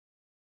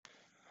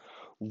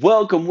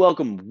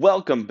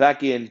Welcome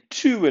back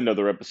into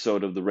another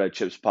episode of the Red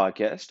Chips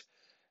Podcast.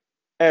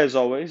 As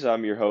always,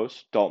 I'm your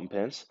host, Dalton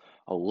Pence.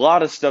 A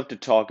lot of stuff to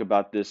talk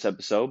about this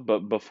episode,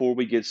 but before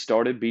we get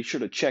started, be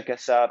sure to check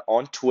us out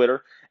on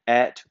Twitter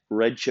at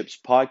Red Chips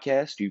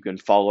Podcast. You can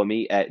follow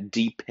me at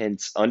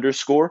dpence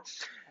underscore.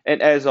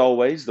 And as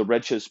always, the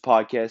Red Chips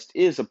Podcast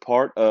is a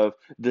part of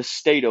the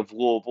State of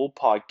Louisville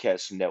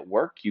Podcast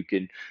Network. You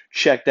can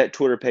check that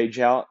Twitter page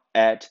out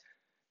at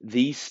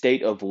the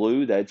State of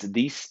Lou. That's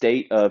the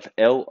State of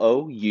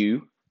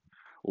LOU.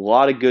 A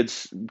lot of good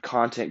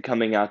content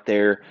coming out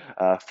there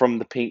from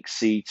the pink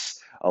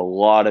seats. A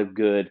lot of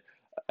good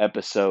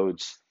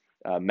episodes.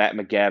 Matt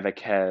McGavick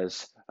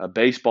has a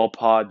baseball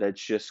pod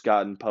that's just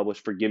gotten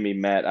published. Forgive me,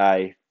 Matt.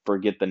 I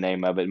forget the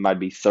name of it. It might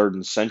be Third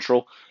and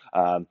Central.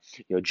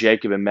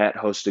 Jacob and Matt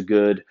host a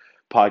good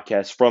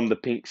podcast from the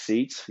pink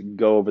seats. You can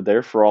go over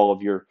there for all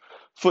of your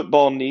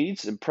football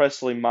needs. And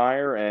Presley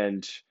Meyer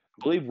and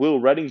I believe Will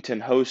Reddington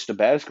hosts a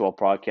basketball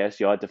podcast.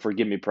 You'll have to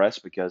forgive me, Press,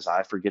 because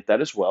I forget that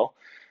as well.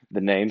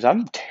 The names.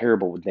 I'm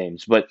terrible with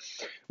names. But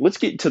let's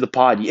get to the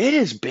pod. It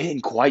has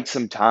been quite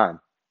some time.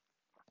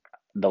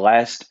 The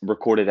last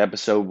recorded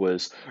episode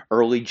was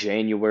early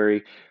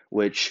January,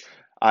 which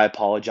I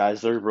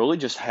apologize. There really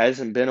just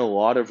hasn't been a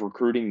lot of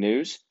recruiting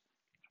news.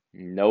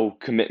 No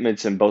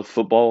commitments in both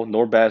football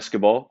nor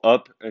basketball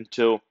up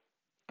until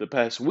the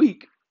past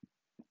week.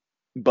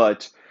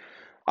 But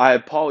I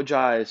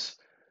apologize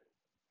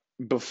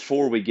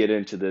before we get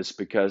into this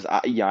because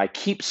I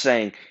keep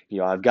saying,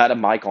 I've got a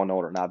mic on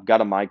order and I've got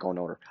a mic on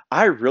order.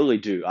 I really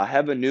do. I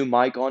have a new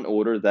mic on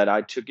order that I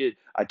took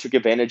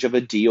advantage of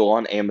a deal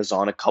on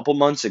Amazon a couple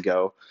months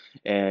ago,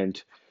 and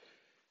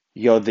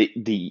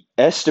the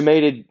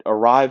estimated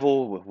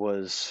arrival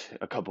was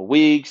a couple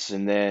weeks,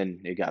 and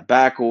then it got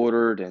back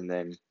ordered, and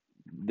then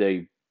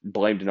they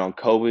blamed it on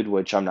COVID,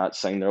 which I'm not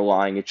saying they're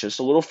lying. It's just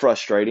a little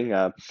frustrating.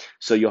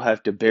 So you'll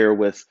have to bear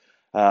with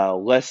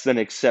less than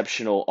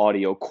exceptional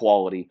audio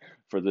quality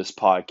for this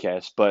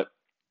podcast. But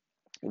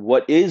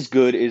what is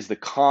good is the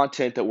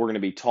content that we're going to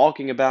be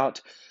talking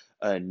about,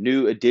 a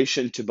new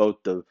addition to both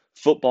the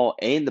football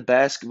and the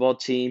basketball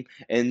team,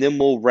 and then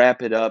we'll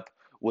wrap it up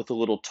with a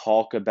little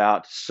talk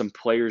about some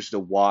players to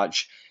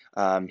watch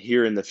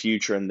here in the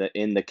future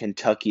in the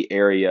Kentucky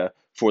area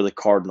for the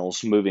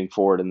Cardinals moving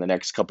forward in the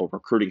next couple of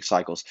recruiting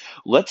cycles.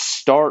 Let's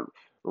start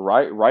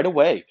right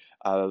away.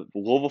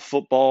 Louisville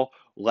football.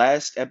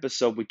 Last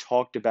episode, we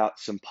talked about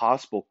some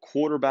possible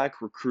quarterback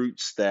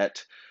recruits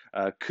that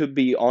could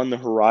be on the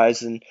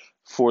horizon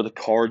for the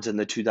Cards in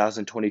the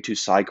 2022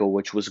 cycle,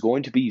 which was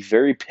going to be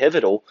very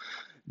pivotal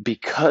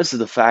because of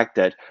the fact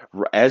that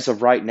as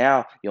of right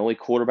now, the only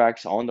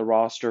quarterbacks on the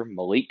roster,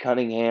 Malik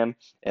Cunningham,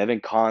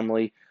 Evan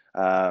Conley,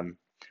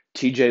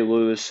 TJ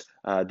Lewis,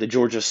 the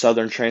Georgia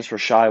Southern transfer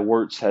Shai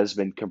Werts has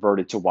been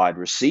converted to wide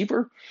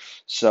receiver.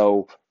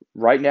 So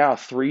right now,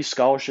 3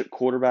 scholarship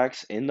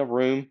quarterbacks in the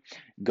room.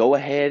 Go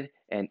ahead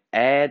and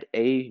add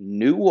a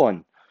new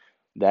one.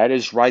 That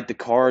is right. The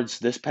Cards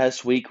this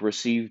past week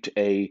received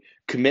a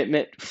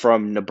commitment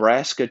from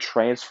Nebraska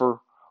transfer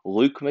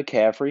Luke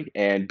McCaffrey.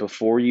 And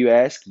before you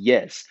ask,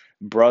 yes,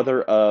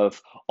 brother of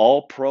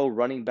all-pro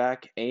running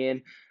back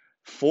and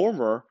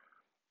former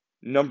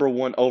number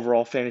 1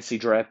 overall fantasy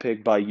draft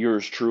pick by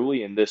yours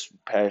truly in this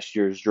past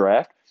year's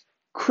draft,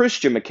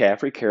 Christian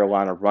McCaffrey,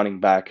 Carolina running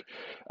back.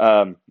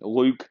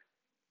 Luke,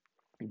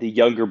 the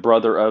younger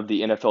brother of the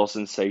NFL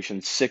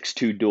sensation,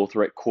 6'2" dual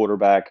threat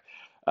quarterback.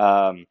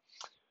 A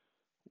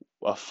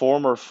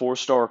former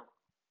 4-star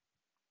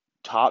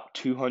top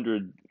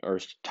 200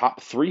 or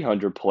top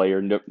 300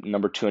 player,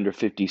 number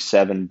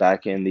 257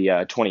 back in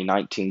the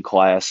 2019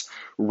 class,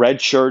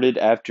 redshirted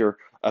after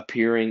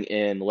appearing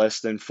in less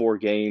than 4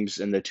 games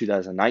in the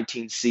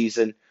 2019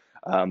 season.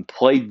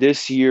 Played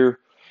this year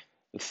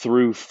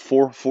through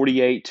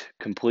 448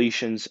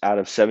 completions out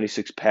of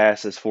 76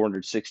 passes,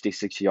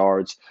 466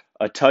 yards,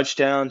 a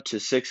touchdown to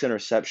 6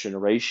 interception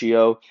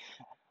ratio.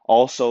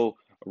 Also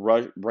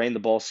ran the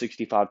ball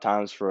 65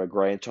 times for a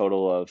grand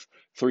total of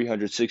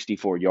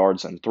 364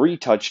 yards and 3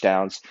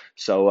 touchdowns.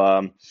 So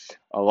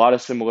a lot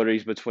of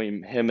similarities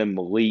between him and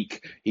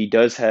Malik. He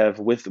does have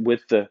with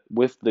the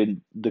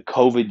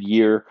COVID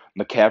year,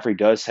 McCaffrey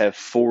does have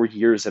 4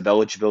 years of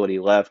eligibility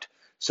left.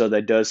 So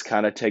that does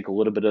kind of take a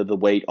little bit of the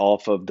weight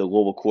off of the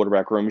Louisville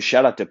quarterback room.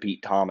 Shout out to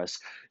Pete Thomas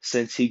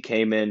since he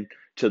came in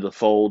to the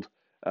fold,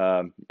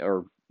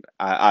 or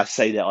I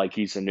say that like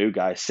he's a new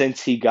guy.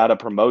 Since he got a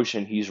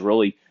promotion, he's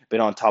really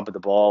been on top of the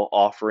ball,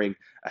 offering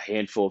a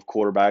handful of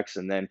quarterbacks,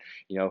 and then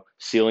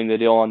sealing the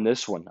deal on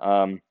this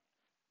one.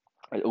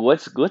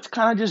 Let's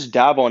kind of just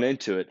dive on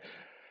into it.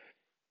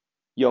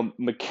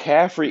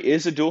 McCaffrey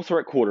is a dual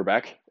threat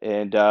quarterback,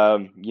 and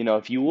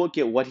if you look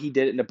at what he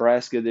did at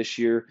Nebraska this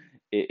year,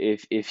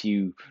 if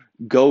you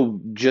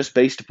go just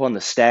based upon the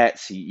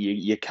stats,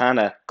 you kind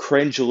of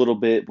cringe a little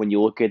bit when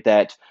you look at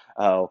that.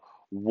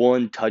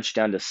 1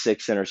 touchdown to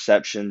 6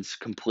 interceptions,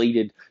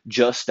 completed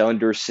just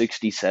under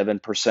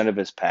 67% of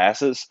his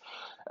passes,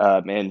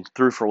 and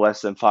threw for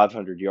less than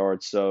 500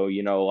 yards. So,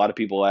 a lot of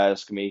people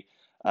ask me,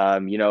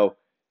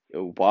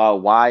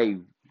 Why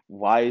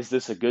why is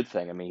this a good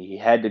thing? I mean, he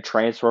had to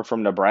transfer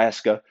from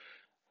Nebraska.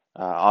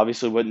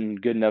 Obviously,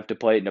 wasn't good enough to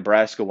play at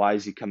Nebraska. Why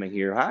is he coming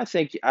here? I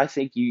think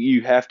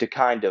you have to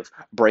kind of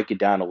break it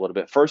down a little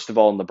bit. First of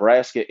all,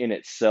 Nebraska in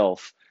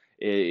itself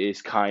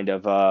is kind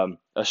of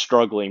a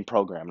struggling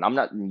program, and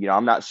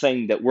I'm not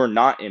saying that we're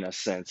not in a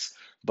sense,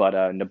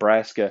 but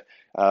Nebraska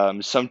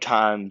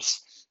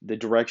sometimes the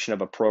direction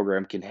of a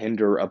program can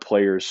hinder a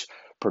player's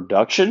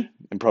production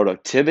and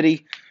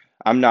productivity.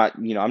 I'm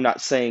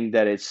not saying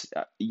that it's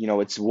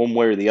one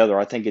way or the other.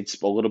 I think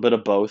it's a little bit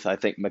of both. I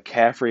think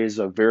McCaffrey is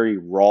a very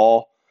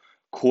raw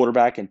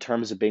quarterback in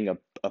terms of being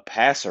a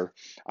passer.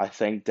 I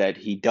think that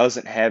he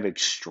doesn't have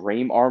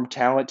extreme arm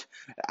talent.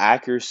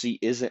 Accuracy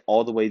isn't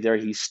all the way there.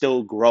 He's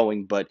still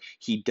growing, but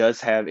he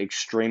does have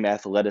extreme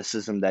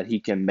athleticism that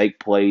he can make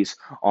plays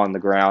on the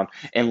ground.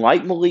 And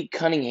like Malik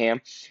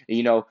Cunningham,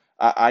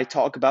 I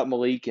talk about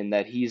Malik and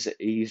that he's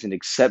an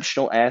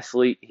exceptional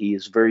athlete. He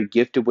is very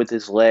gifted with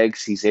his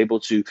legs. He's able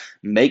to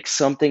make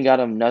something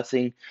out of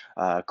nothing,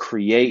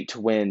 create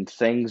when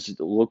things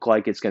look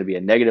like it's going to be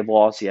a negative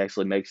loss. He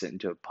actually makes it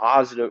into a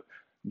positive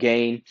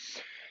gain.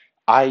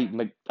 I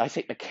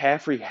think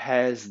McCaffrey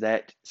has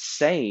that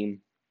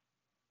same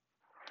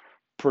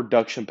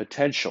production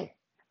potential.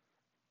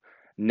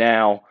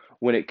 Now,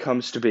 when it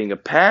comes to being a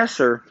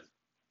passer,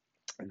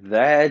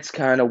 that's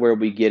kind of where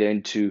we get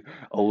into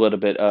a little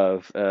bit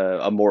of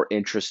a more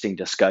interesting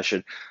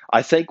discussion.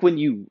 I think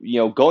when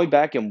going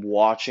back and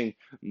watching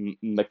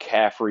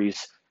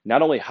McCaffrey's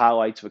not only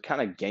highlights but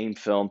kind of game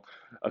film,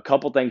 a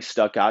couple things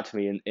stuck out to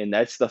me, and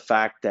that's the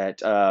fact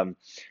that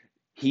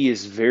he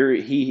is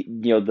very he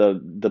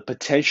the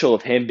potential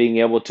of him being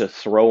able to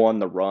throw on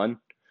the run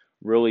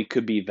really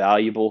could be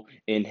valuable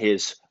in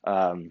his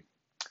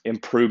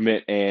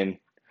improvement and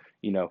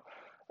you know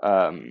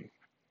um,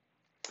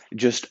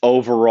 just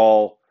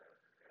overall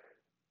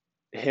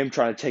him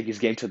trying to take his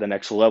game to the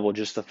next level.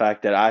 Just the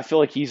fact that I feel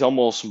like he's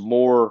almost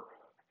more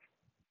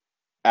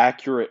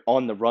accurate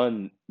on the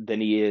run than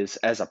he is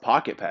as a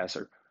pocket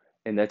passer.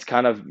 And that's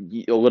kind of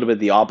a little bit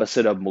the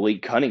opposite of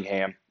Malik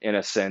Cunningham in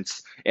a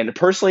sense. And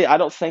personally, I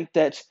don't think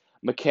that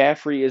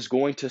McCaffrey is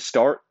going to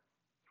start,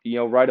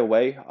 right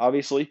away,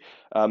 obviously.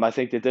 I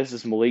think that this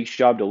is Malik's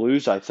job to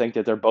lose. I think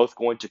that they're both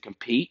going to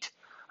compete.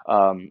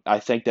 I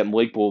think that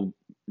Malik will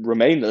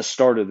remain the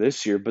starter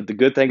this year. But the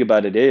good thing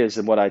about it is,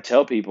 and what I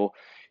tell people,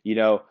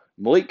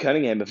 Malik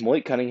Cunningham, if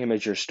Malik Cunningham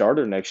is your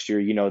starter next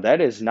year,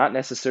 that is not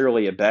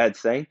necessarily a bad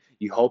thing.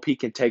 You hope he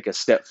can take a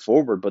step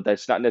forward, but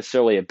that's not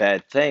necessarily a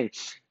bad thing.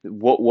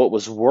 What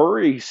was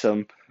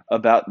worrisome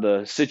about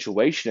the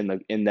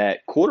situation in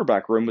that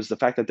quarterback room was the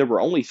fact that there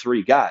were only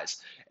three guys.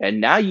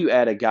 And now you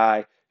add a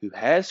guy who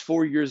has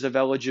 4 years of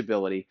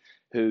eligibility,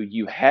 who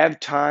you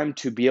have time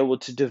to be able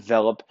to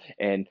develop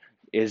and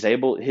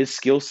his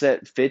skill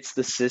set fits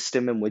the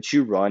system in which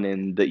you run,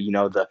 and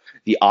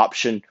the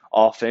option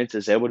offense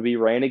is able to be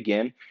ran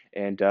again.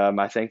 And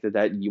I think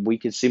that we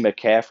can see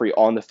McCaffrey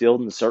on the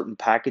field in certain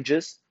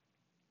packages.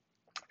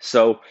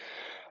 So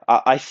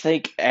I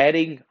think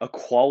adding a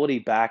quality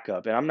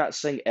backup, and I'm not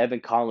saying Evan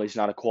Conley's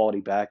not a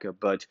quality backup,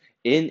 but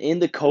in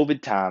the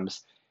COVID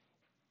times,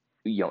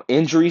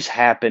 injuries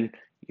happen.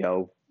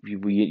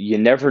 You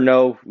never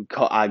know.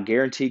 I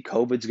guarantee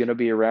COVID's going to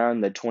be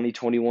around the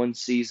 2021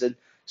 season,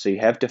 so you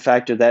have to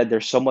factor that.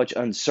 There's so much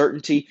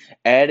uncertainty.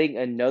 Adding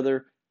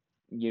another,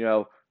 you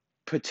know,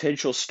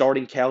 potential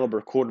starting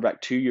caliber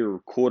quarterback to your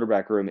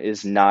quarterback room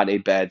is not a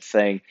bad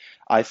thing.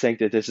 I think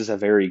that this is a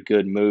very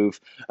good move.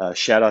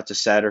 Shout out to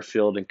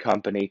Satterfield and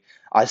company.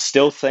 I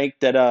still think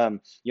that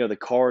the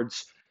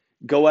Cards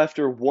go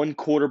after one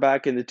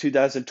quarterback in the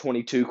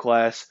 2022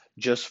 class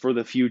just for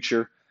the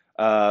future.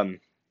 Um,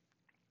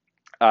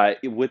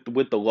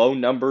 with the low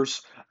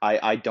numbers,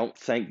 I don't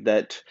think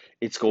that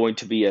it's going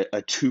to be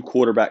a two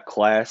quarterback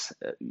class.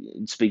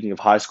 Speaking of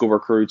high school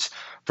recruits,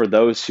 for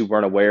those who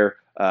weren't aware,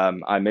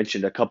 I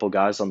mentioned a couple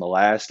guys on the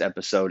last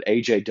episode.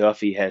 AJ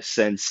Duffy has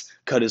since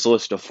cut his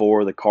list of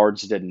four. The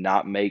Cards did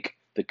not make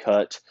the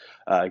cut.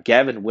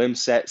 Gavin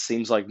Wimsatt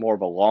seems like more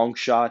of a long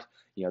shot.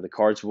 The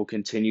Cards will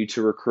continue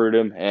to recruit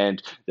him,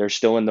 and they're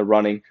still in the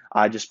running.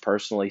 I just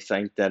personally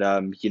think that,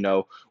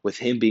 with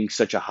him being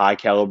such a high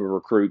caliber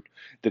recruit,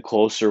 the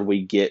closer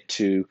we get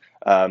to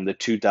the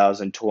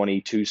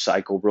 2022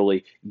 cycle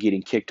really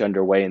getting kicked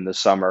underway in the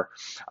summer,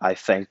 I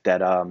think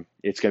that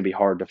it's going to be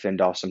hard to fend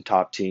off some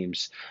top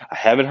teams. I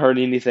haven't heard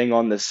anything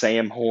on the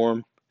Sam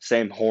Horn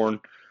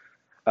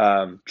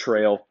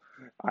trail.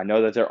 I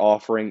know that they're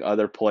offering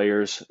other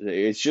players.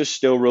 It's just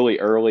still really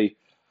early.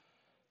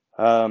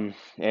 And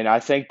I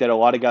think that a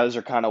lot of guys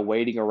are kind of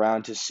waiting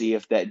around to see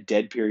if that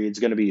dead period is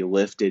going to be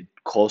lifted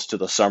close to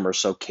the summer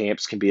so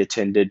camps can be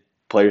attended.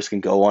 Players can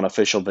go on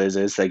official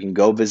visits. They can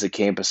go visit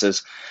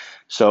campuses.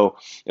 So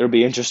it'll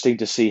be interesting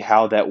to see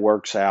how that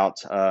works out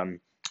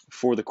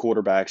for the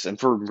quarterbacks and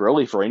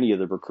for any of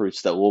the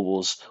recruits that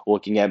Louisville's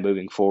looking at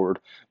moving forward.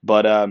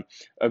 But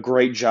a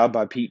great job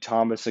by Pete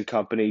Thomas and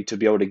company to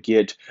be able to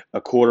get a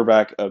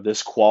quarterback of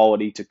this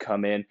quality to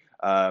come in.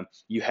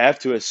 You have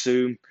to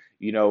assume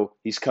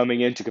he's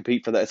coming in to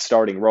compete for that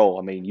starting role.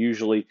 I mean,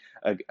 usually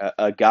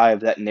a guy of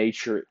that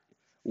nature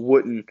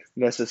wouldn't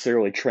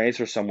necessarily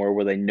transfer somewhere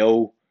where they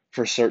know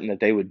for certain that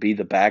they would be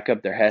the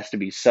backup. There has to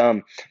be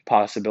some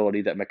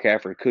possibility that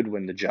McCaffrey could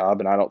win the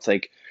job, and I don't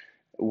think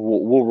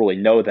we'll really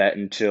know that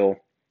until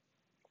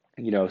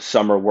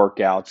summer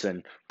workouts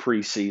and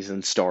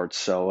preseason starts.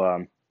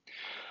 So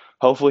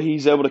hopefully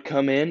he's able to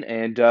come in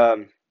and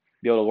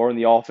be able to learn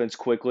the offense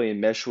quickly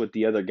and mesh with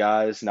the other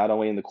guys, not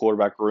only in the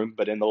quarterback room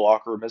but in the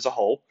locker room as a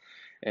whole.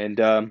 And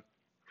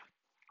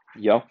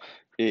you know,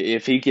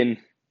 if he can,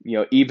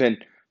 even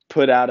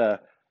put out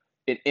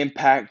an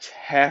impact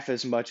half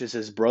as much as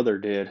his brother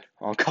did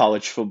on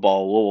college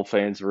football, Louisville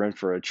fans are in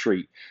for a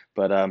treat.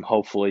 But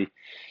hopefully,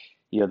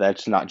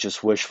 that's not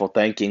just wishful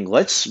thinking.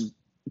 Let's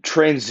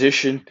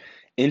transition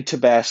into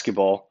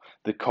basketball.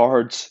 The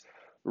Cards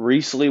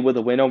recently with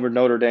a win over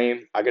Notre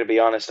Dame. I got to be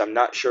honest, I'm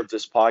not sure if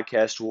this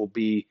podcast will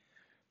be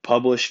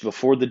published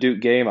before the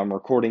Duke game. I'm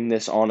recording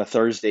this on a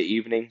Thursday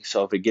evening,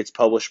 so if it gets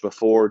published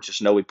before,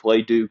 just know we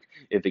play Duke.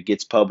 If it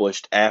gets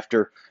published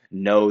after,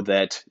 know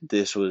that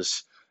this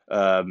was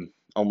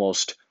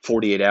almost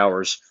 48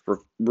 hours,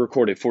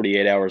 recorded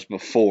 48 hours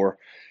before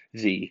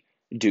the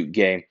Duke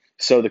game.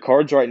 So the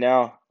Cards right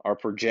now are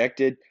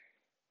projected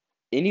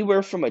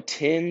anywhere from a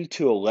 10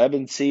 to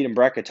 11 seed in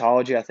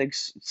bracketology. I think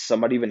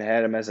somebody even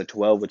had them as a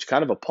 12, which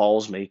kind of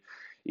appalls me.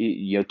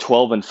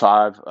 12 and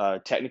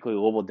 5. Technically,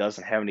 Louisville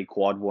doesn't have any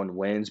quad one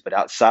wins, but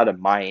outside of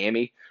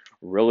Miami,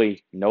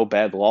 really no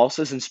bad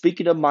losses. And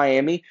speaking of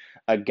Miami,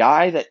 a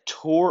guy that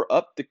tore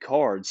up the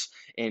Cards,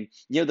 and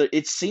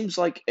it seems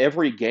like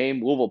every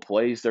game Louisville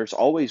plays, there's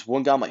always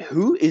one guy. I'm like,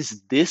 who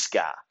is this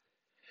guy?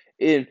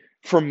 And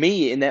for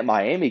me, in that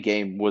Miami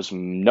game, was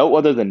no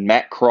other than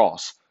Matt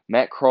Cross.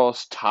 Matt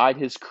Cross tied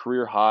his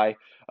career high.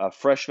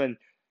 Freshman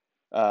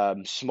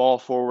small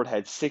forward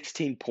had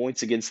 16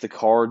 points against the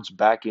Cards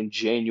back in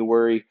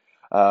January.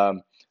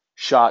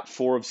 Shot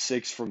 4 of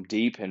 6 from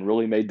deep and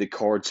really made the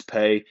Cards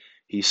pay.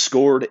 He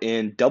scored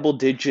in double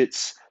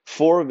digits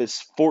 4 of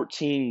his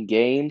 14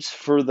 games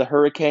for the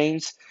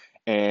Hurricanes,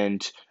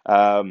 and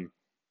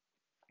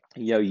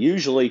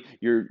usually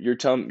you're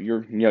telling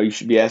you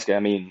should be asking. I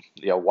mean,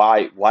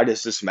 why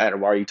does this matter?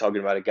 Why are you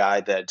talking about a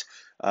guy that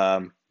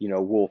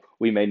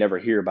we may never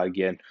hear about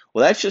again?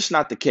 Well, that's just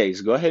not the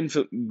case. Go ahead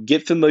and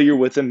get familiar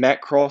with him.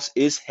 Matt Cross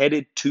is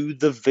headed to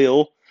the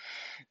Ville,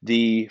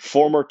 the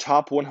former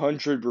top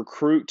 100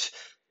 recruit,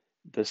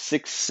 the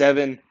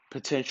 6'7"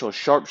 potential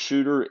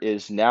sharpshooter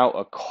is now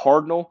a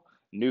Cardinal.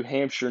 New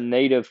Hampshire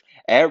native,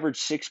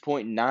 averaged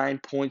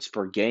 6.9 points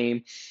per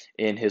game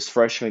in his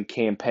freshman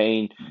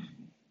campaign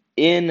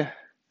in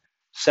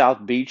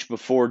South Beach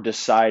before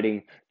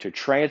deciding to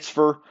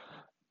transfer.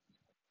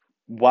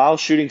 While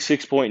shooting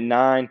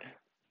 6.9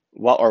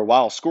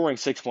 while scoring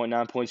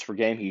 6.9 points per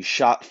game, he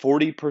shot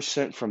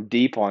 40% from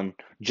deep on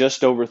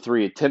just over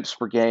 3 attempts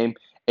per game,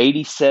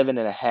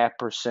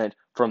 87.5%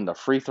 from the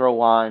free throw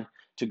line,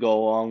 to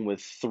go along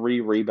with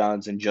 3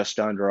 rebounds and just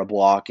under a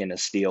block and a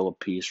steal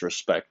apiece,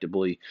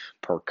 respectively,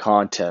 per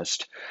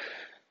contest.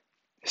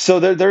 So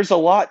there's a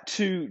lot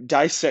to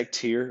dissect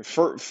here.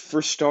 For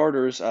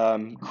starters,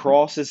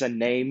 Cross is a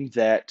name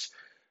that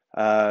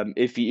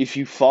if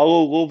you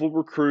follow Louisville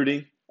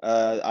recruiting,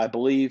 I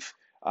believe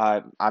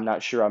I'm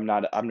not sure. I'm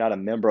not a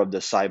member of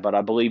the site, but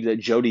I believe that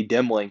Jody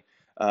Demling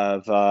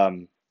of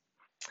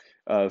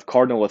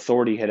Cardinal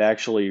Authority had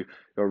actually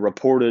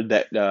reported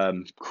that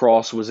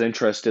Cross was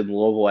interested in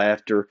Louisville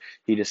after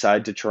he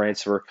decided to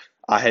transfer.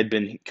 I had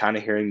been kind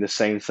of hearing the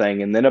same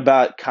thing, and then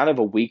about kind of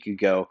a week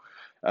ago,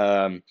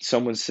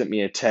 someone sent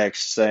me a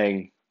text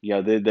saying,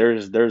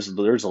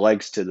 there's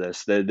legs to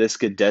this. That this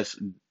could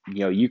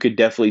you could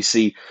definitely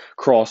see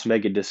Cross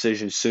make a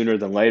decision sooner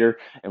than later,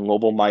 and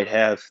Louisville might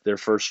have their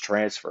first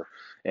transfer.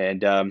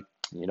 And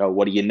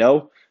what do you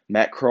know?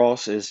 Matt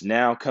Cross is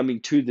now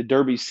coming to the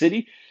Derby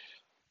City.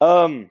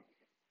 Um,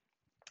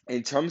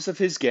 in terms of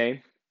his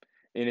game,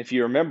 and if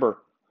you remember,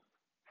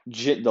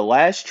 the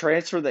last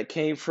transfer that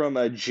came from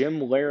a Jim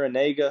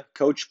Larinaga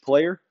coach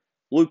player,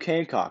 Luke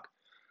Hancock,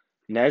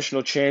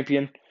 national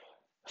champion,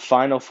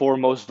 Final Four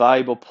most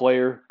valuable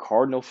player,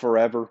 Cardinal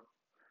forever,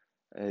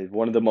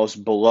 one of the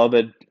most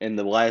beloved in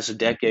the last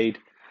decade.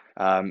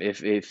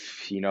 If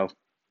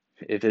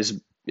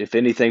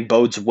anything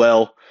bodes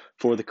well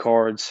for the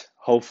Cards,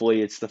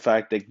 hopefully it's the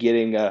fact that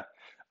getting a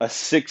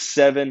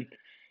 6'7",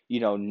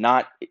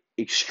 not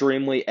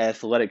extremely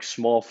athletic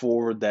small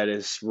forward that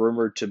is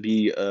rumored to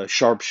be a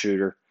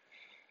sharpshooter.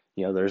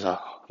 There's a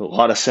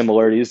lot of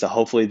similarities. So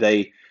hopefully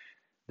they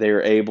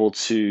are able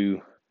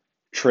to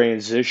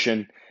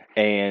transition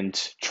and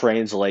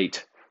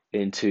translate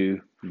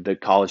into the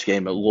college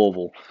game at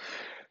Louisville.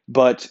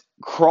 But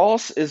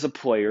Cross is a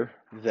player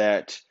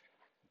that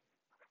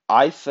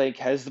I think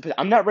has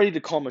I'm not ready to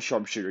call him a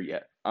sharpshooter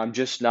yet. I'm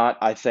just not.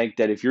 I think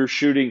that if you're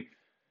shooting,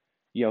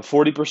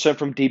 40%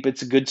 from deep,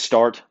 it's a good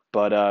start.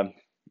 But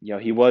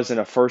he wasn't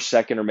a first,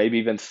 second, or maybe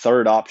even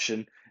third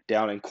option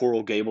down in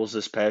Coral Gables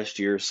this past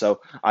year.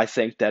 So I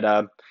think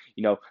that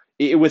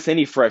with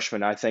any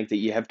freshman, I think that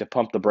you have to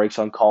pump the brakes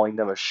on calling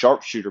them a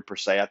sharpshooter per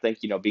se. I think,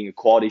 being a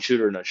quality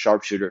shooter and a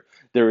sharpshooter,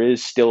 there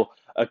is still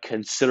a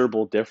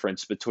considerable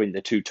difference between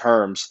the two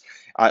terms.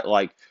 I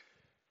like,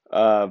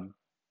 um,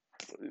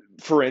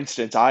 for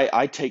instance,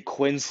 I take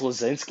Quinn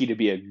Slazinski to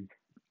be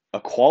a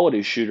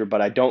quality shooter,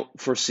 but I don't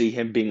foresee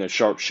him being a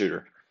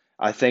sharpshooter.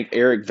 I think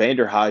Eric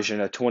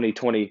Vanderhagen, a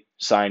 2020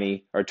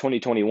 signee or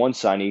 2021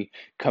 signee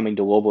coming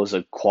to Louisville, is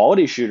a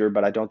quality shooter,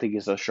 but I don't think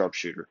he's a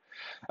sharpshooter.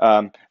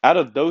 Out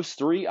of those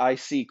three, I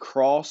see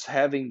Cross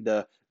having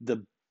the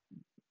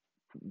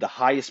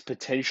highest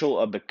potential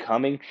of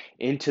becoming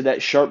into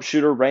that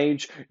sharpshooter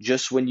range.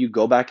 Just when you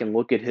go back and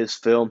look at his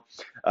film,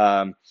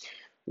 um,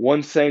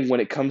 one thing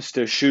when it comes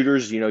to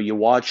shooters, you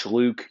watch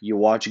Luke, you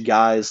watch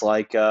guys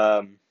like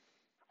Ryan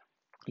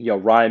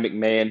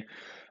McMahon,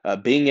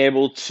 being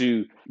able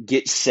to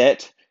get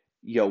set,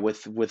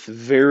 with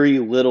very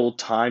little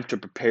time to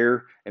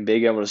prepare and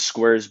being able to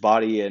square his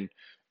body and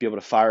be able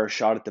to fire a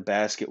shot at the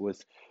basket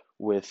with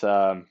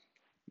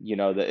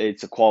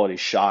it's a quality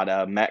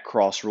shot. Matt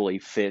Cross really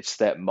fits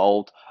that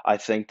mold. I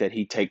think that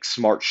he takes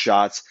smart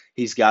shots.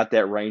 He's got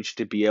that range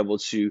to be able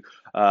to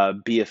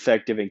be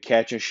effective in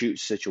catch and shoot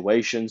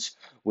situations,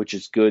 which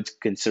is good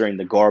considering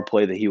the guard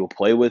play that he will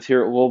play with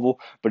here at Louisville.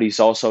 But he's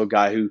also a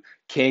guy who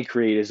can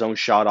create his own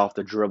shot off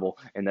the dribble,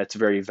 and that's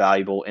very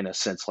valuable in a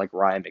sense like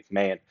Ryan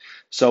McMahon.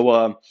 So,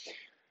 a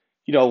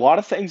lot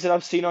of things that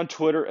I've seen on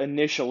Twitter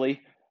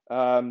initially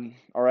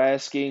are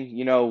asking,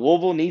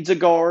 Louisville needs a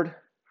guard.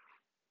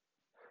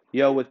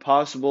 With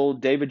possible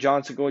David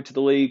Johnson going to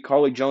the league,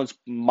 Carlik Jones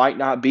might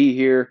not be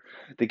here.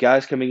 The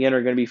guys coming in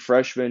are going to be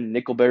freshmen.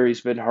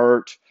 Nickelberry's been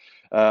hurt,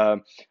 uh,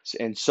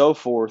 and so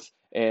forth.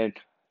 And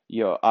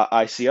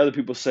I see other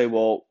people say,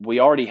 "Well,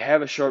 we already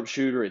have a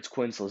sharpshooter. It's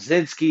Quinn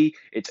Slazinski.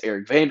 It's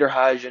Eric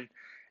Vanderhagen."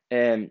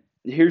 And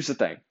here's the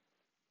thing: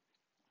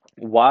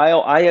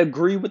 while I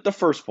agree with the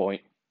first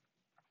point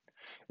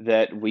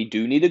that we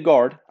do need a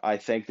guard, I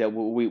think that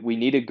we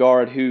need a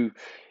guard who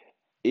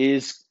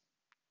is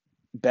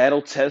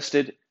battle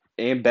tested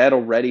and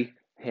battle ready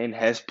and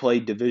has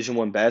played Division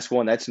I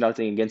basketball, and that's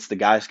nothing against the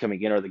guys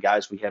coming in or the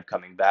guys we have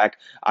coming back.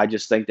 I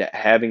just think that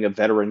having a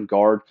veteran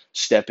guard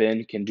step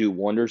in can do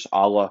wonders,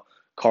 a la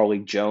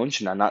Carlik Jones.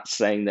 And I'm not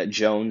saying that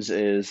Jones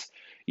is,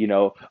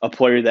 a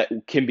player that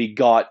can be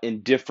got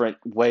in different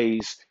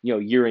ways,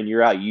 year in,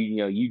 year out.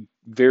 You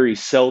very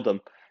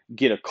seldom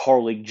get a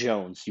Carlik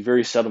Jones. You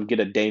very seldom get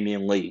a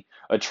Damian Lee,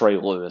 a Trey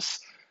Lewis.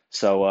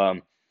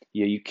 So,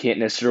 you can't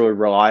necessarily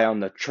rely on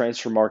the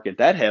transfer market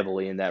that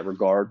heavily in that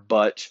regard.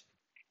 But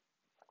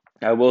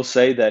I will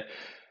say that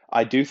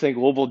I do think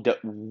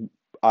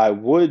I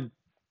would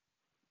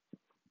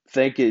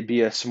think it'd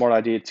be a smart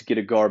idea to get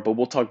a guard, but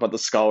we'll talk about the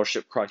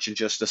scholarship crunch in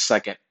just a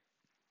second.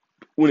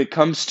 When it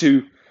comes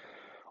to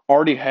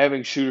already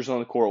having shooters on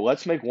the court,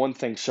 let's make one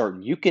thing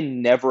certain. You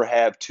can never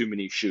have too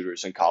many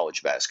shooters in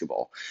college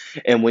basketball.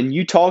 And when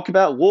you talk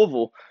about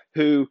Louisville,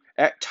 who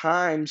at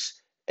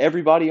times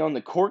everybody on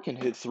the court can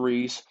hit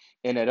threes,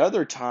 and at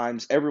other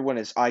times everyone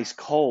is ice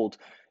cold,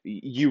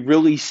 you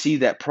really see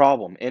that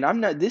problem.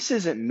 And this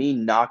isn't me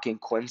knocking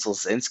Quinn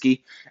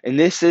Slazinski, and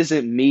this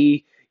isn't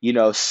me,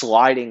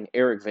 sliding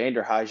Eric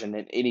Vanderhagen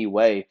in any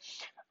way.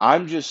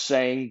 I'm just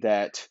saying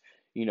that,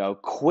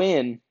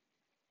 Quinn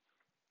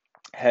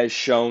has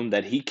shown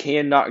that he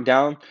can knock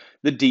down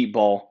the deep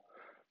ball,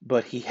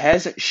 but he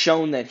hasn't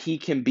shown that he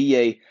can be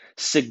a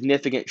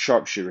significant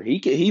sharpshooter.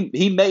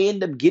 He may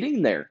end up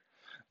getting there,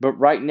 but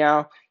right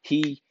now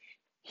he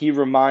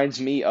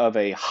reminds me of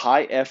a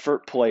high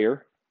effort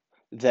player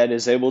that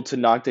is able to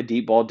knock the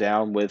deep ball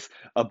down with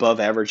above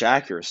average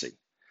accuracy.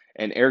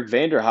 And Eric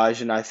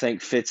Vanderhagen, I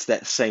think, fits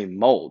that same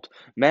mold.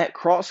 Matt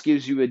Cross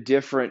gives you a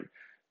different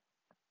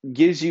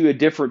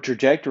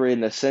trajectory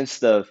in the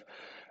sense of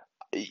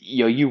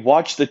you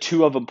watch the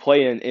two of them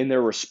play in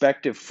their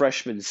respective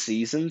freshman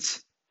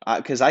seasons,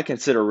 because I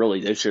consider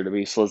really this year to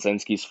be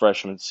Slazinski's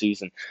freshman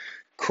season.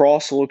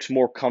 Cross looks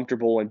more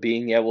comfortable in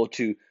being able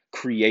to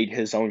create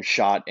his own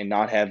shot and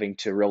not having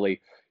to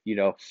really,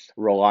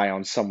 rely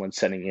on someone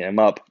setting him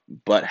up.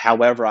 But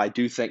however, I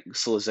do think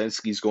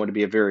Slazinski is going to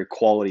be a very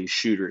quality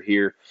shooter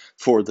here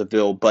for the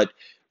Ville. But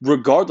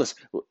regardless,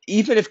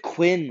 even if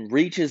Quinn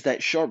reaches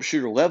that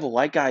sharpshooter level,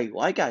 like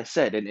I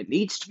said, and it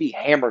needs to be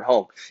hammered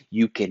home,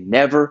 you can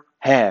never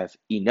have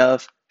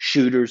enough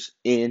shooters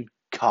in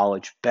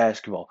college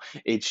basketball.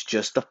 It's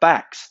just the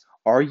facts.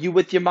 Argue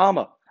with your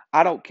mama.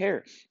 I don't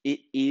care.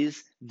 It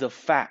is the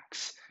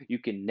facts. You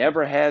can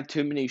never have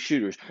too many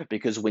shooters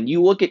because when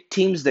you look at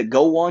teams that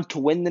go on to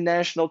win the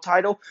national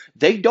title,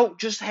 they don't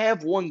just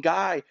have one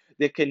guy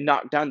that can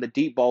knock down the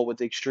deep ball with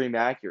extreme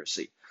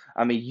accuracy.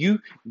 I mean,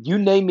 you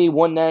name me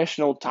one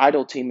national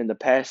title team in the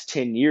past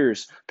 10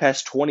 years,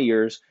 past 20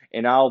 years,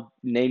 and I'll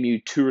name you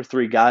two or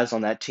three guys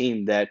on that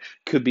team that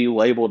could be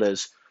labeled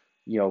as,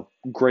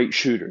 great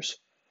shooters.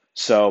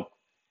 So,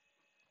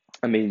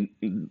 I mean,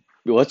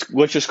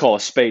 let's just call a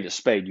spade a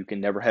spade. You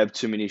can never have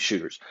too many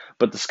shooters.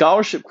 But the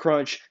scholarship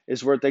crunch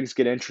is where things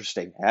get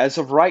interesting. As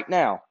of right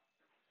now,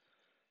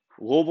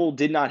 Louisville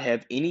did not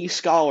have any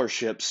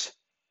scholarships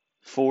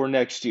for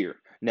next year.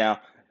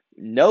 Now,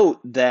 note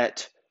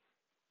that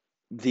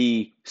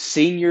the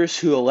seniors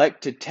who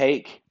elect to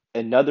take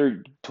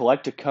another to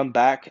elect to come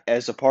back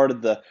as a part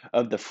of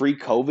the free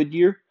COVID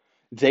year,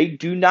 they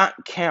do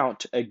not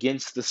count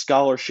against the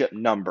scholarship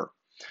number.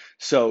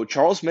 So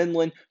Charles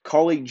Minlin,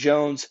 Carlik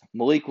Jones,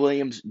 Malik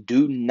Williams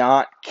do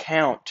not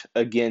count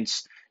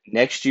against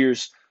next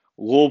year's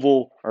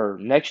Louisville or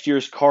next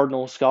year's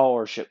Cardinal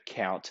scholarship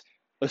count,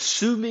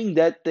 assuming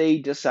that they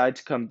decide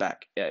to come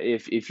back.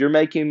 If you're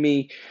making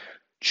me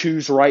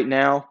choose right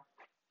now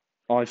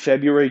on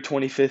February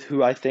 25th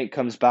who I think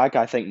comes back,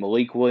 I think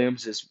Malik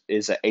Williams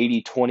is an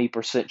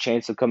 80-20%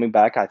 chance of coming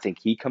back. I think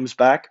he comes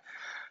back.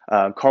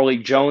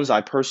 Carlik Jones,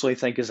 I personally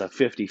think, is a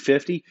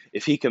 50-50.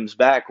 If he comes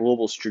back,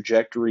 Louisville's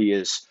trajectory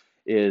is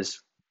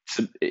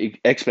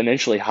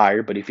exponentially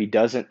higher. But if he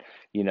doesn't,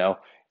 you know,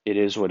 it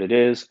is what it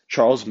is.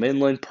 Charles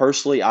Minlin,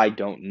 personally, I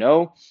don't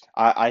know.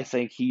 I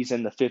think he's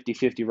in the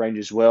 50-50 range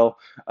as well.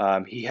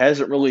 He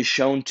hasn't really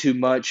shown too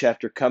much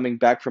after coming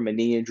back from a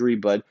knee injury,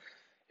 but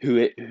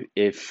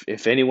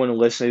if anyone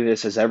listening to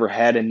this has ever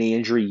had a knee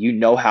injury, you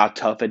know how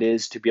tough it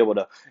is to be able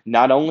to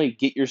not only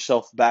get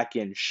yourself back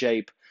in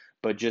shape,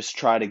 but just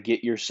try to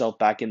get yourself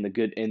back in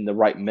the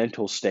right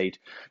mental state.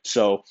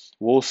 So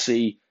we'll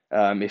see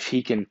if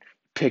he can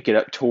pick it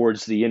up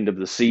towards the end of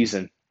the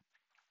season.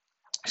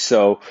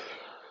 So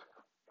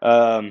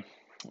um,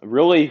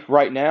 really,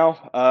 right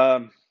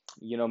now,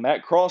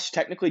 Matt Cross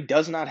technically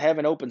does not have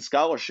an open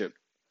scholarship.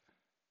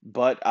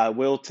 But I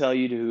will tell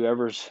you to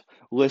whoever's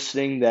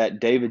listening that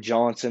David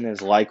Johnson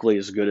is likely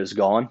as good as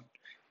gone.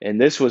 And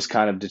this was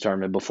kind of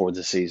determined before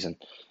the season.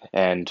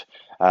 And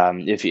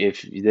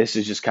if this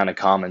is just kind of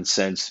common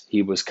sense,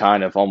 he was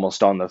kind of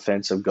almost on the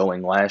fence of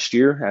going last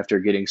year after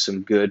getting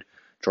some good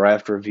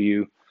draft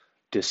review,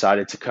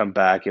 decided to come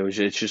back.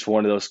 It's just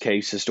one of those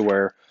cases to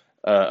where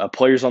a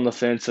player's on the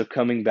fence of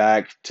coming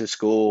back to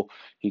school.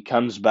 He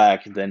comes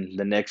back, then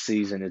the next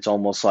season it's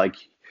almost like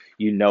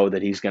you know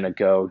that he's going to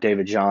go.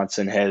 David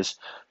Johnson has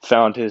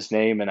found his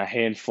name in a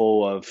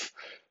handful of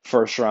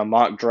first round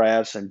mock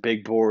drafts and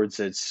big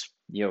boards. It's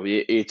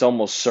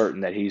almost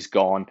certain that he's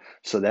gone.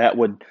 So that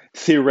would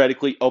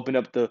theoretically open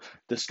up the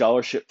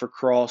scholarship for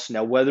Cross.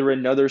 Now, whether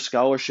another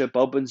scholarship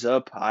opens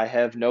up, I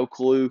have no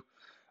clue.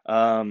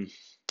 Um,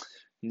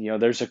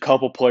 there's a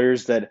couple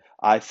players that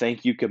I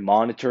think you could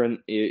monitor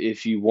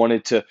if you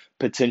wanted to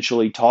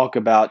potentially talk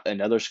about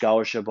another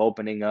scholarship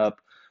opening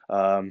up.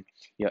 Aiden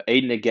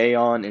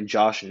Agayon and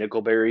Josh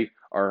Nickelberry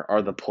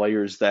are the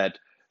players that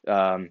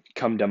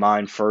come to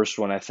mind first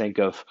when I think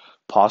of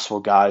possible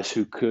guys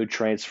who could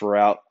transfer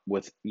out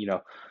with,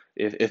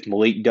 if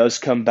Malik does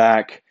come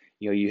back,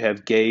 you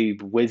have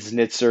Gabe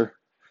Wisnitzer,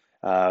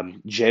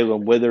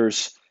 Jalen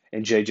Withers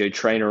and JJ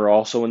Trainer are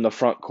also in the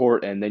front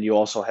court, and then you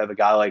also have a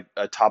guy like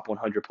a top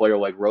 100 player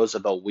like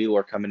Roosevelt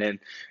Wheeler coming in.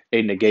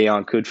 Aiden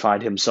Agayon could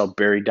find himself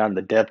buried down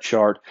the depth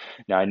chart.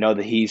 Now I know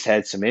that he's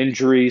had some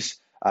injuries.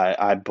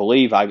 I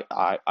believe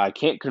I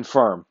can't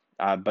confirm,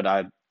 but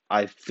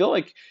I feel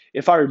like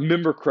if I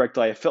remember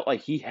correctly, I felt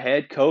like he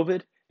had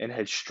COVID and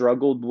had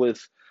struggled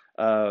with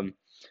the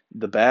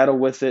battle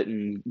with it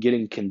and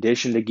getting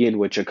conditioned again,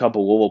 which a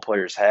couple Louisville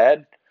players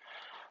had.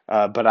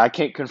 But I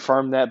can't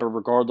confirm that. But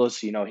regardless,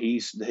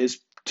 he's his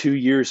 2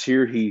 years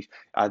here.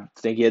 I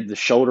think he had the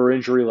shoulder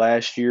injury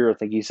last year. I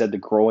think he's had the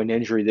groin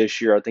injury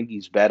this year. I think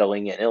he's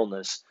battling an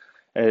illness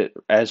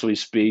as we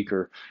speak,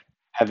 or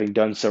having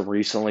done so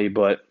recently.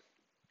 But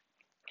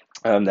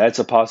that's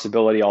a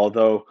possibility.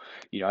 Although,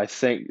 I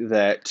think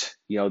that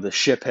the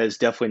ship has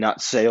definitely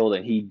not sailed,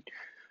 and he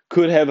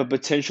could have a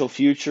potential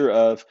future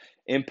of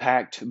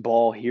impact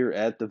ball here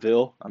at the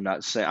Ville. I'm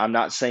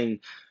not saying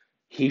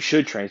he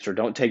should transfer.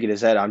 Don't take it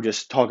as that. I'm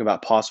just talking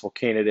about possible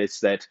candidates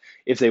that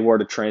if they were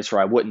to transfer,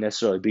 I wouldn't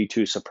necessarily be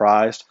too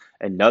surprised.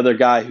 Another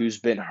guy who's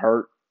been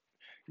hurt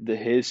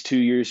his 2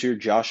 years here,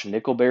 Josh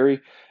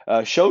Nickelberry,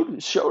 showed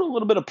a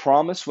little bit of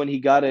promise when he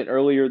got it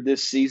earlier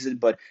this season,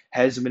 but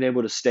hasn't been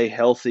able to stay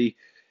healthy.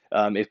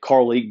 If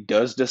Carl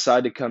does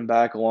decide to come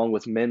back along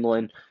with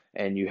Minlin,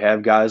 and you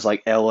have guys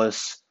like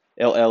Ellis,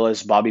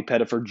 Bobby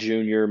Pettiford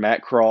Jr.,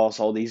 Matt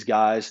Cross, all these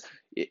guys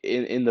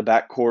in the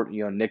backcourt,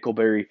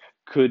 Nickelberry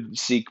could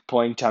seek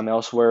playing time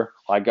elsewhere.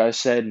 Like I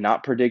said,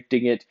 not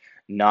predicting it,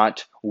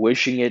 not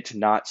wishing it,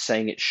 not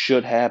saying it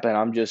should happen.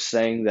 I'm just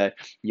saying that,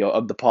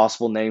 of the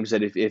possible names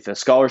that if a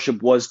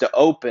scholarship was to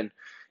open,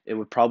 it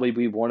would probably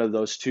be one of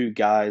those two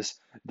guys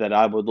that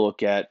I would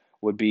look at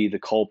would be the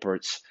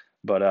culprits.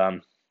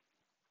 But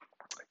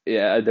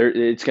yeah,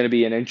 it's going to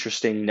be an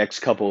interesting next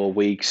couple of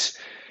weeks,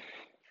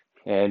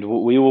 and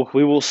we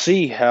will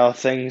see how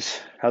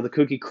the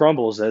cookie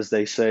crumbles, as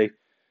they say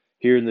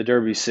here in the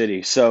Derby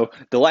City. So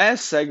the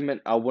last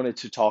segment I wanted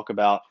to talk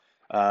about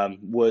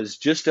was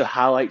just to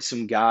highlight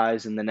some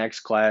guys in the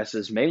next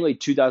classes, mainly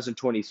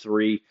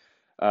 2023,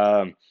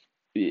 um,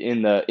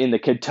 in the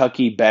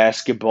Kentucky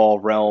basketball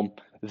realm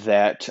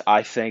that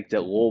I think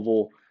that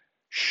Louisville,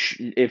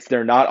 if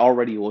they're not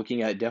already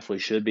looking at, definitely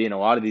should be. And a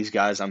lot of these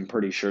guys, I'm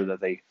pretty sure that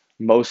they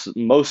most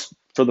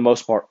for the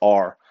most part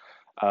are.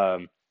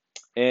 Um,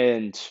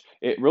 and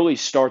it really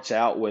starts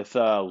out with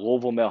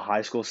Louisville Male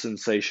High School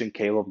sensation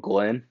Caleb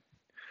Glenn.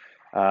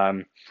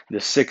 Um, the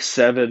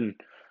 6'7"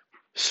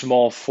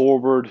 small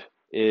forward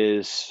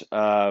is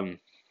a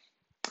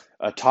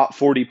top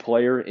 40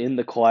 player in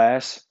the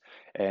class.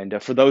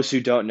 And for those who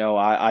don't know,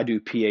 I do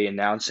PA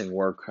announcing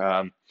work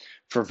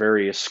for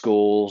various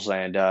schools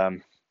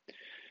and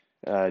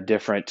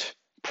different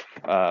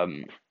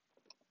um,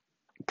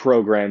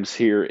 programs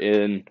here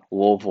in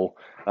Louisville.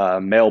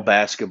 Male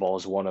basketball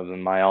is one of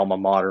them, my alma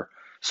mater.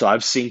 So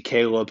I've seen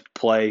Caleb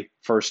play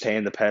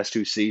firsthand the past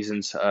 2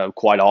 seasons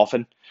quite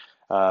often.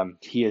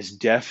 He has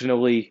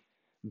definitely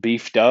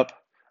beefed up,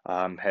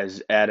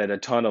 has added a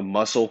ton of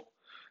muscle.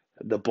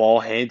 The ball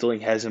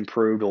handling has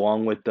improved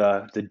along with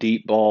the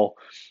deep ball.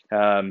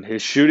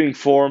 His shooting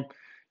form,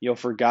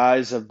 for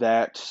guys of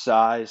that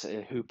size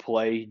who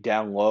play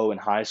down low in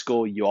high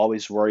school, you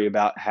always worry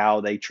about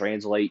how they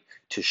translate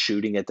to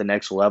shooting at the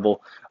next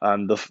level.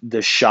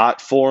 The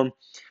shot form,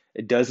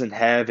 it doesn't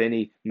have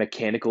any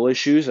mechanical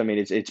issues. I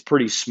mean, it's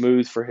pretty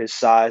smooth for his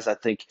size. I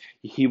think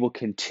he will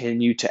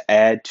continue to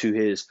add to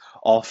his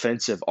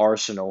offensive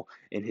arsenal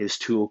in his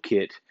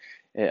toolkit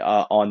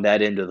on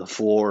that end of the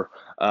floor.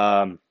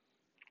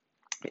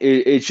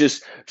 It's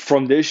just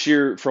from last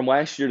year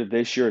to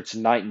this year, it's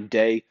night and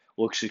day.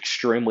 Looks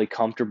extremely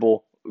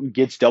comfortable.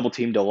 Gets double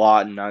teamed a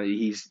lot, and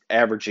he's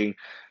averaging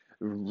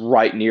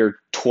right near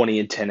 20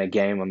 and 10 a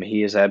game. I mean,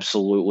 he is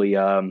absolutely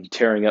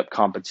tearing up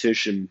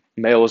competition.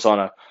 Mail is on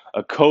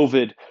a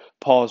COVID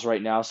pause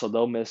right now, so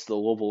they'll miss the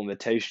Louisville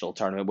Invitational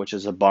tournament, which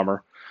is a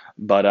bummer.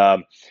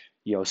 But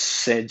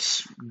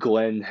since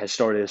Glenn has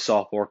started his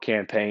sophomore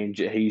campaign,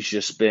 he's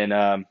just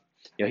been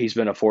he's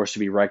been a force to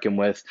be reckoned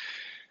with.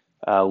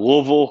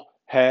 Louisville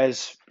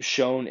has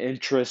shown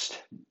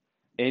interest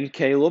in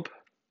Caleb,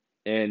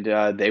 and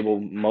they will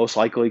most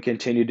likely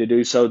continue to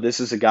do so. This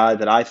is a guy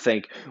that I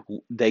think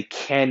they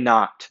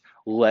cannot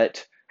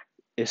let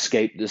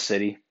escape the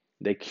city.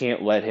 They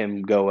can't let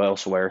him go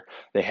elsewhere.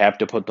 They have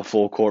to put the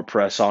full court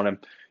press on him,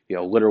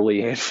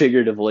 literally and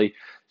figuratively,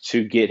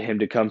 to get him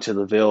to come to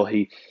the Ville.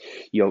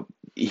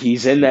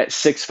 He's in that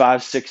 6'5",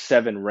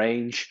 6'7"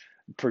 range,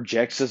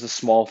 projects as a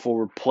small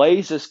forward,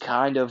 plays as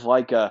kind of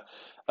like a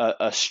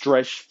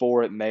stretch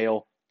for it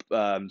male.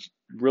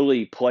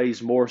 Really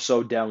plays more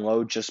so down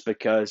low just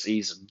because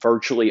he's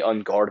virtually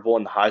unguardable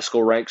in the high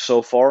school ranks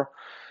so far.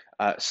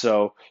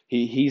 So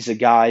he's a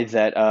guy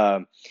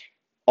that,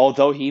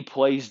 although he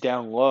plays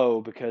down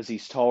low because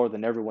he's taller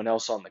than everyone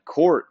else on the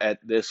court at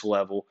this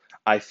level,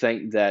 I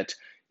think that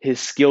his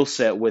skill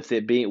set with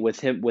it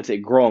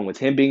growing, with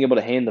him being able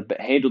to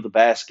handle the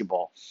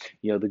basketball,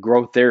 the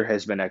growth there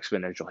has been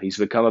exponential. He's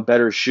become a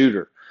better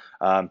shooter.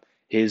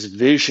 His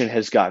vision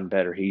has gotten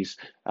better.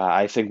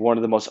 I think one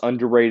of the most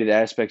underrated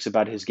aspects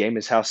about his game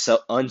is how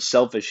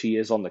unselfish he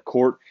is on the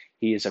court.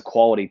 He is a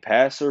quality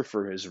passer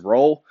for his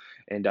role,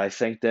 and I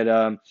think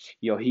that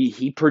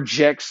he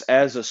projects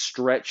as a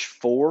stretch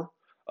four,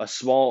 a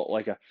small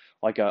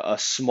a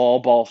small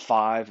ball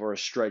five or a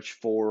stretch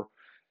four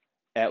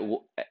at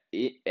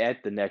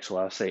at the next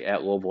level. I say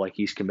at Louisville, like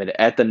he's committed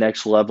at the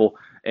next level,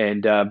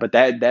 and but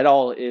that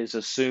all is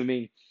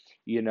assuming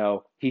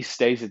he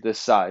stays at this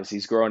size.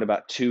 He's grown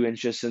about 2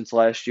 inches since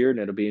last year, and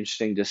it'll be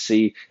interesting to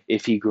see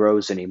if he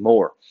grows any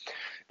more.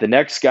 The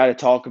next guy to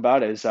talk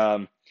about is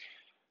a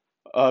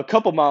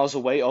couple miles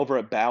away over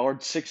at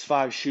Ballard,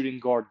 6'5" shooting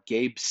guard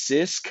Gabe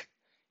Sisk.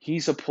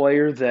 He's a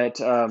player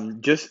that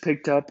just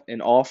picked up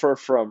an offer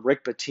from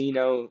Rick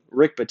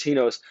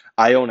Pitino's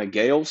Iona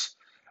Gales.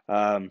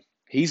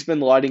 He's been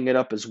lighting it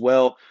up as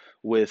well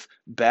with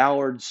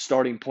Ballard's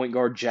starting point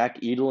guard Jack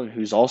Edelin,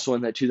 who's also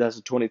in that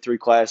 2023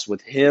 class.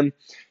 With him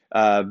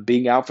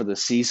being out for the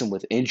season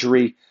with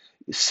injury,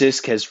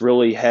 Sisk has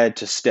really had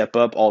to step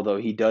up, although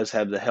he does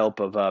have the help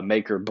of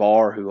Maker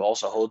Barr, who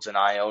also holds an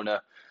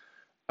Iona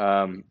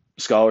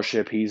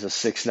scholarship. He's a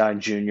 6'9"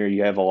 junior.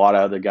 You have a lot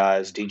of other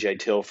guys, DJ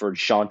Tilford,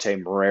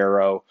 Shante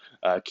Marrero,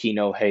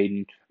 Keno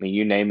Hayden. I mean,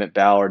 you name it,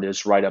 Ballard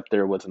is right up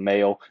there with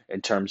Mail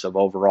in terms of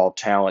overall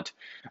talent.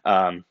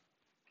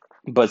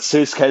 But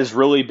Sisk has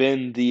really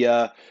been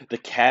the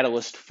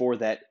catalyst for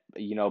that,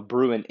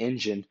 Bruin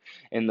engine,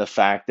 in the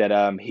fact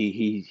that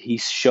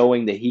he's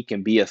showing that he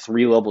can be a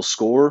 3-level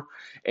scorer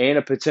and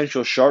a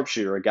potential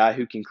sharpshooter, a guy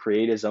who can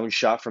create his own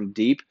shot from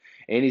deep,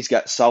 and he's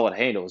got solid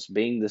handles.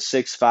 Being the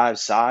 6'5"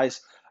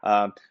 size,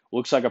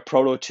 looks like a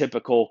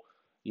prototypical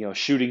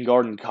shooting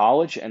guard in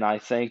college, and I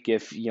think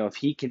if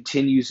he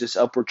continues this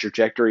upward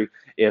trajectory,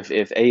 if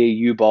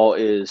AAU ball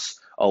is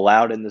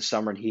allowed in the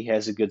summer and he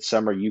has a good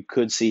summer, you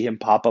could see him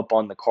pop up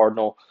on the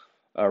Cardinal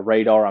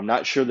radar. I'm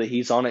not sure that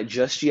he's on it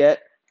just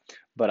yet,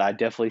 but I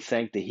definitely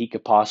think that he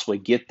could possibly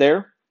get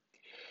there.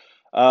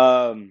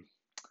 For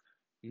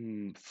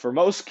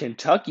most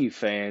Kentucky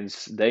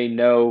fans, they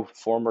know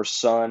former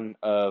son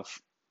of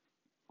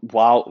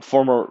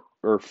former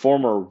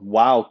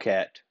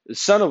Wildcat, the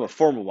son of a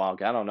former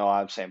Wildcat. I don't know.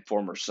 I'm saying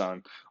former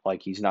son,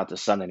 like he's not the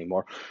son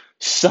anymore.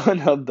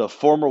 Son of the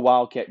former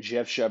Wildcat,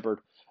 Jeff Shepard,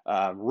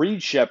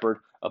 Reed Shepard,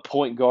 a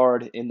point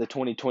guard in the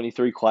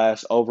 2023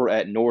 class over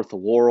at North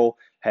Laurel.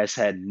 has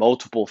had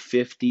multiple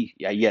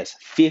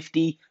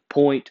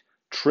 50-point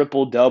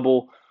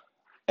triple-double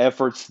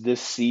efforts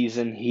this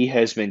season. He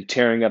has been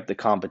tearing up the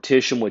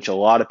competition, which a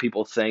lot of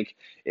people think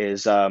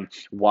is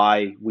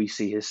why we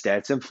see his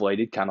stats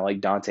inflated, kind of like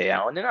Dante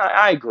Allen. And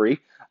I agree.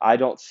 I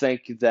don't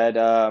think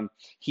that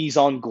he's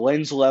on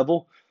Glenn's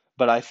level,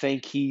 but I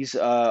think he's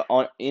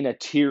in a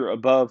tier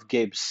above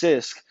Gabe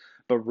Sisk.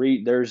 But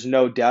there's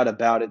no doubt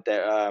about it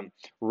that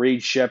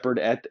Reed Sheppard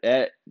at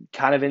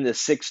kind of in the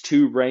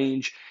 6'2"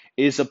 range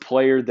is a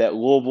player that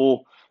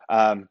Louisville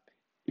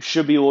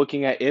should be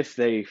looking at if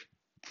they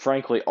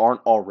frankly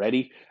aren't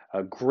already.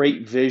 A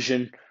great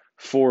vision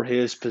for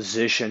his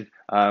position.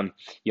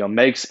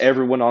 Makes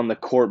everyone on the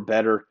court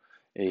better.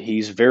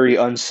 He's very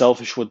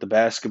unselfish with the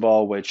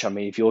basketball, which I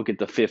mean, if you look at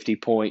the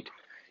 50-point,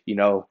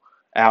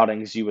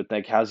 outings, you would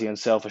think, how's he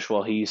unselfish?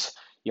 Well, he's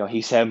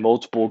had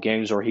multiple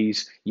games where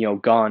he's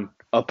gone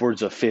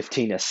upwards of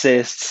 15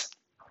 assists.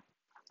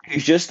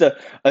 He's just a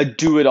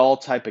do it all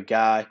type of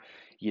guy.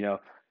 You know,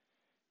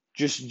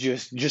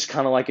 just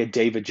kind of like a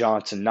David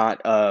Johnson,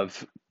 not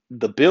of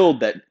the build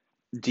that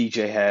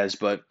DJ has,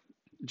 but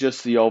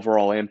just the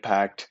overall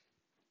impact.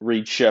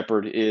 Reed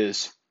Sheppard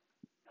is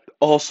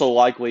also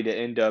likely to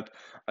end up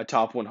a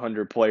top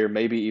 100 player,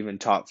 maybe even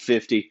top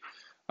 50.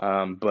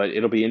 But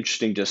it'll be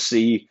interesting to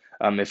see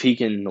if he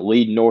can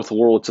lead North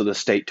Laurel to the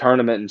state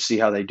tournament and see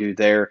how they do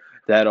there.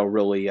 That'll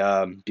really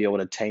be able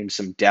to tame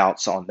some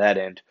doubts on that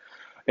end.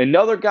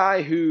 Another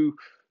guy who,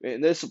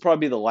 and this will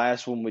probably be the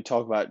last one we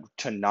talk about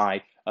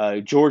tonight,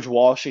 George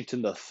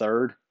Washington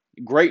III.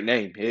 Great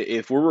name.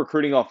 If we're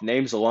recruiting off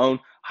names alone,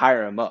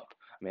 hire him up.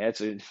 I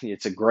mean,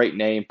 it's a great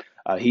name.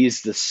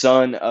 He's the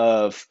son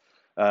of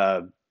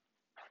uh,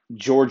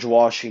 George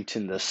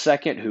Washington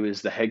II, who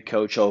is the head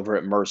coach over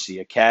at Mercy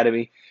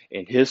Academy.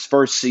 In his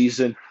first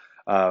season,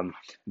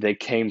 they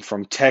came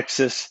from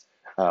Texas.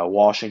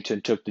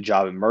 Washington took the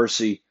job at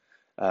Mercy.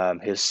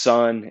 His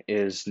son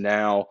is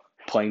now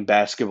playing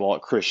basketball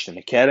at Christian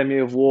Academy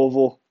of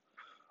Louisville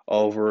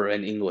over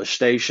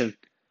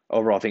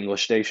off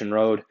English Station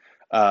Road.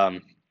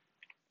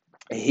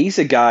 He's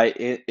a guy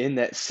in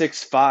that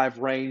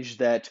 6'5" range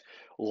that,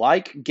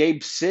 like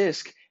Gabe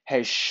Sisk,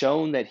 has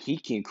shown that he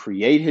can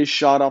create his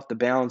shot off the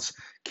bounce,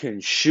 can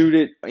shoot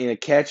it in a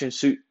catch and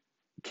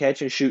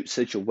shoot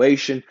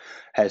situation,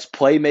 has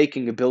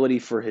playmaking ability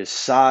for his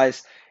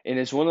size, and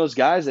is one of those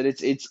guys that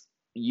it's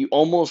you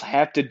almost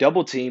have to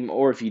double team,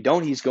 or if you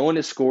don't, he's going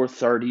to score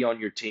 30 on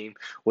your team,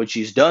 which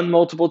he's done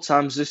multiple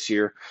times this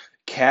year.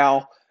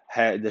 Cal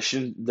had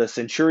the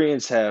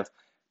Centurions have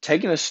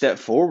taken a step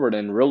forward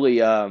and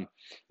really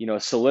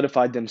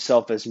solidified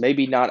themselves as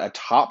maybe not a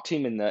top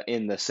team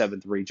in the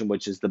seventh region,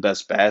 which is the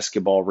best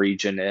basketball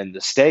region in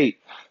the state,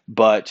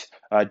 but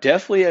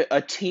definitely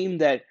a team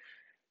that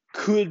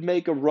could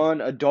make a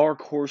run, a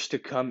dark horse to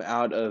come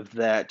out of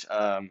that,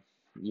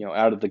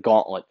 out of the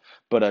gauntlet.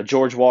 But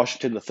George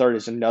Washington III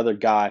is another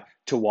guy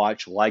to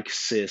watch, like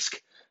Sisk,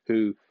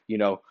 who,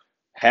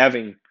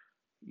 having,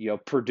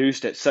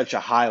 produced at such a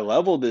high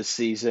level this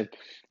season,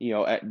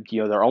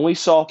 they're only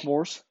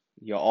sophomores,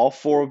 all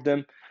four of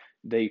them.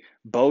 They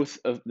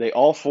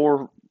all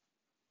four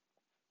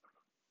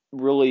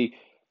really,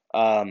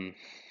 um,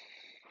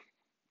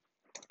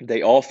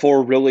 they all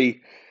four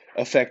really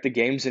affect the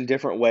games in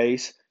different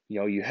ways.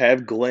 You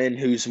have Glenn,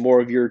 who's more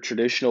of your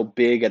traditional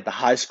big at the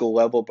high school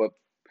level, but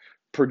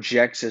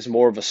projects as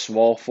more of a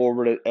small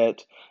forward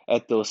at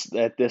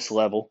this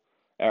level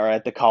or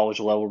at the college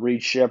level.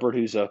 Reed Sheppard,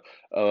 who's a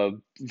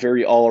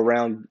very all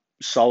around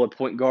solid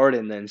point guard,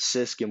 and then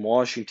Sisk and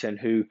Washington,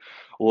 who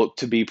look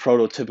to be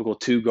prototypical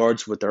two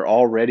guards with their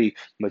already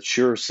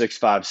mature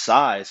 6'5"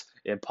 size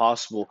and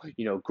possible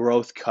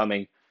growth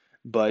coming.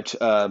 But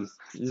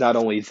not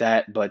only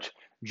that, but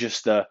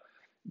just the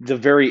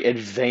very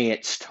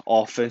advanced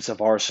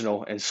offensive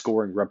arsenal and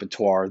scoring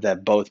repertoire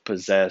that both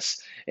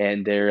possess.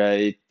 And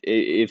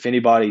if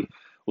anybody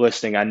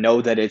listening, I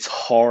know that it's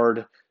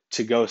hard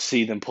to go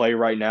see them play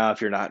right now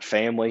if you're not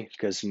family,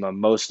 because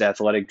most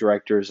athletic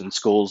directors and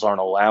schools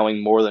aren't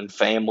allowing more than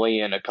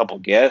family and a couple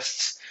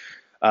guests.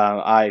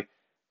 I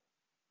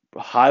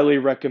highly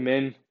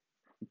recommend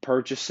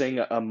purchasing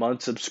a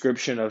month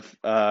subscription of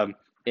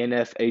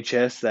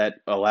NFHS that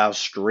allows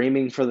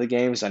streaming for the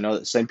games. I know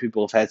that some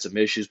people have had some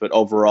issues, but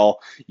overall,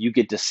 you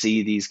get to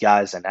see these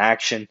guys in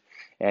action.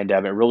 And it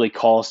really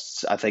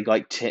costs, I think,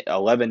 like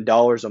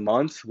 $11 a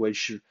month,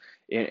 which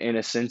in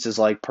a sense is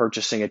like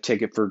purchasing a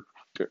ticket for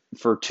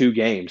two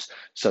games.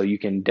 So you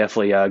can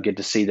definitely get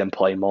to see them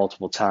play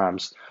multiple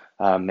times.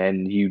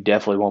 And you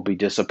definitely won't be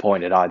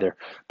disappointed either.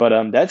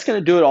 But that's going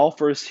to do it all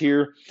for us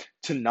here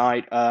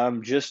tonight.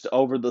 Just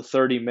over the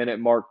 30-minute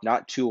mark,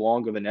 not too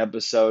long of an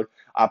episode.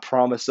 I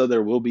promise, though,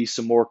 there will be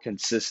some more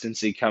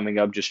consistency coming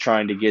up, just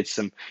trying to get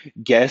some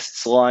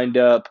guests lined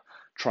up,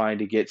 trying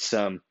to get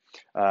some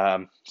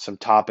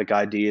topic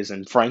ideas,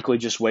 and frankly,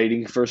 just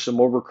waiting for some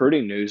more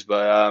recruiting news.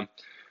 But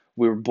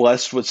we were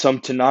blessed with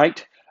some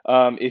tonight.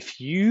 If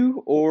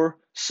you or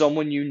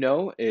someone you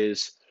know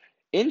is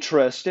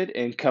interested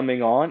in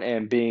coming on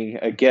and being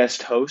a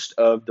guest host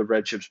of the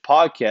Red Chips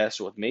podcast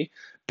with me,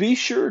 be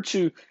sure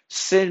to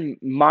send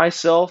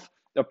myself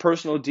a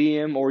personal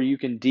DM, or you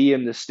can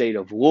DM the state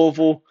of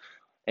Louisville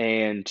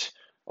and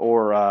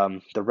or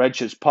the Red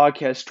Chips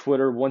Podcast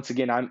Twitter. Once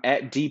again, I'm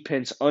at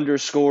dpence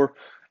underscore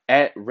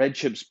at Red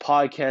Chips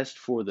Podcast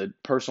for the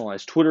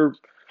personalized Twitter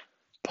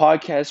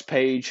podcast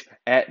page,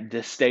 at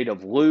the state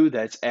of Lou.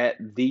 That's at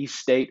the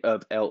state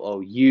of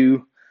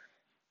LOU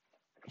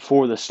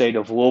for the state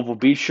of Louisville.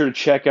 Be sure to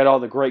check out all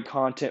the great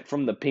content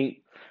from the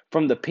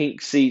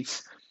Pink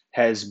Seats.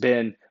 Has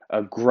been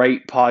a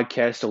great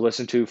podcast to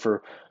listen to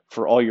for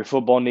all your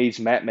football needs.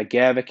 Matt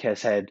McGavick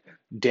has had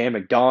Dan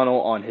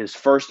McDonnell on his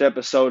first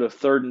episode of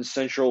Third and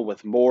Central,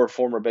 with more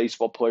former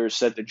baseball players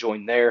set to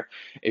join there.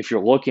 If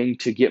you're looking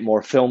to get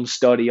more film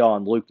study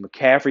on Luke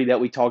McCaffrey that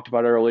we talked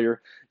about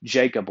earlier,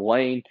 Jacob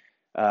Lane,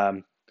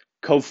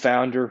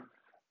 co-founder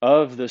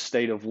of the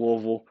state of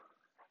Louisville,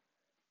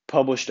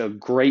 published a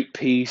great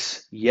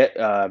piece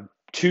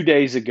 2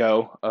 days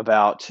ago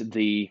about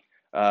the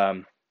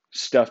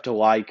stuff to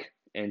like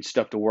and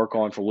stuff to work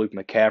on for Luke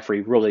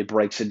McCaffrey. Really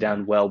breaks it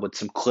down well with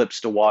some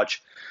clips to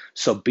watch.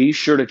 So be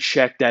sure to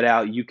check that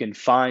out. You can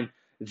find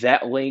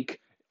that link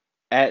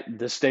at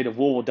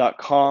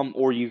thestateoflouisville.com,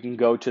 or you can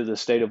go to the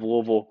State of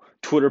Louisville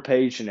Twitter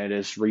page, and it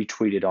is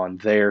retweeted on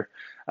there.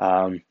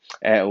 And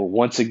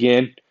once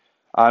again,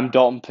 I'm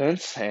Dalton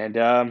Pence,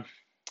 and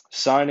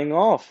signing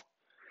off.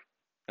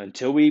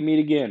 Until we meet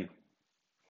again.